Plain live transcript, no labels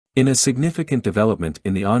In a significant development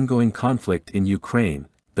in the ongoing conflict in Ukraine,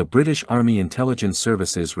 the British Army Intelligence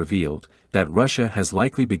Services revealed that Russia has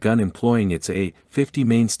likely begun employing its A-50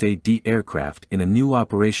 Mainstay D aircraft in a new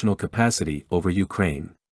operational capacity over Ukraine.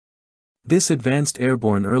 This Advanced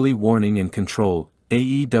Airborne Early Warning and Control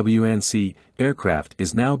 (AEW&C) aircraft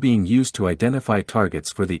is now being used to identify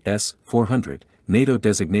targets for the S-400, NATO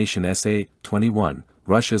designation SA-21,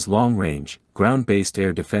 Russia's long-range, ground-based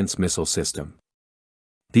air defense missile system.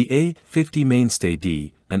 The A-50 Mainstay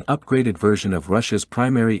D, an upgraded version of Russia's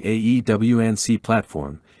primary AEW&C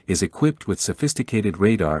platform, is equipped with sophisticated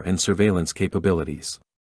radar and surveillance capabilities.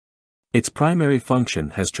 Its primary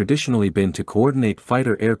function has traditionally been to coordinate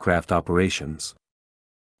fighter aircraft operations.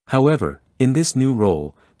 However, in this new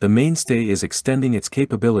role, the Mainstay is extending its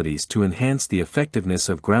capabilities to enhance the effectiveness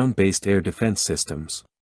of ground-based air defense systems.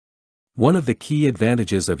 One of the key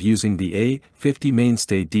advantages of using the A-50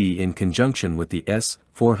 Mainstay D in conjunction with the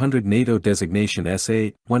S-400 NATO designation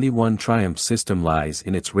SA-21 Triumph system lies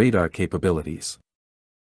in its radar capabilities.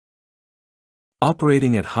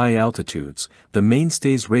 Operating at high altitudes, the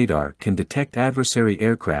Mainstay's radar can detect adversary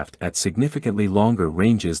aircraft at significantly longer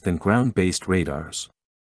ranges than ground-based radars.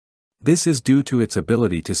 This is due to its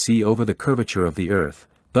ability to see over the curvature of the Earth,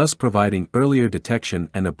 thus providing earlier detection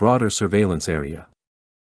and a broader surveillance area.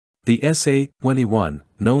 The SA-21,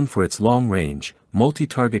 known for its long-range,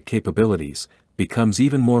 multi-target capabilities, becomes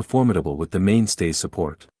even more formidable with the Mainstay's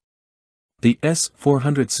support. The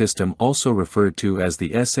S-400 system, also referred to as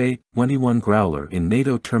the SA-21 Growler in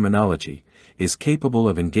NATO terminology, is capable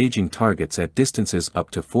of engaging targets at distances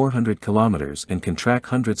up to 400 kilometers and can track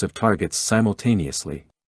hundreds of targets simultaneously.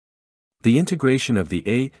 The integration of the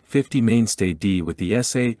A-50 Mainstay D with the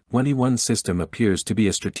SA-21 system appears to be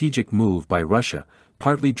a strategic move by Russia,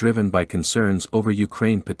 partly driven by concerns over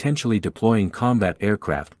Ukraine potentially deploying combat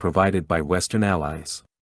aircraft provided by Western allies.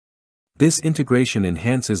 This integration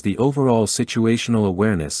enhances the overall situational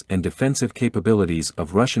awareness and defensive capabilities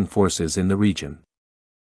of Russian forces in the region.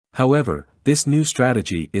 However, this new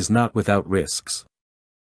strategy is not without risks.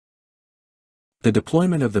 The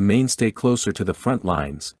deployment of the Mainstay closer to the front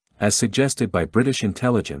lines, as suggested by British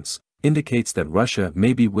intelligence, indicates that Russia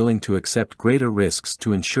may be willing to accept greater risks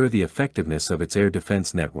to ensure the effectiveness of its air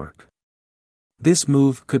defense network. This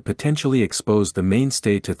move could potentially expose the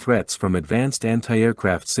Mainstay to threats from advanced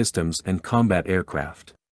anti-aircraft systems and combat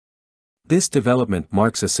aircraft. This development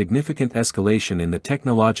marks a significant escalation in the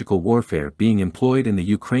technological warfare being employed in the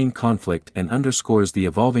Ukraine conflict and underscores the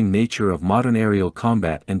evolving nature of modern aerial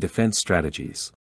combat and defense strategies.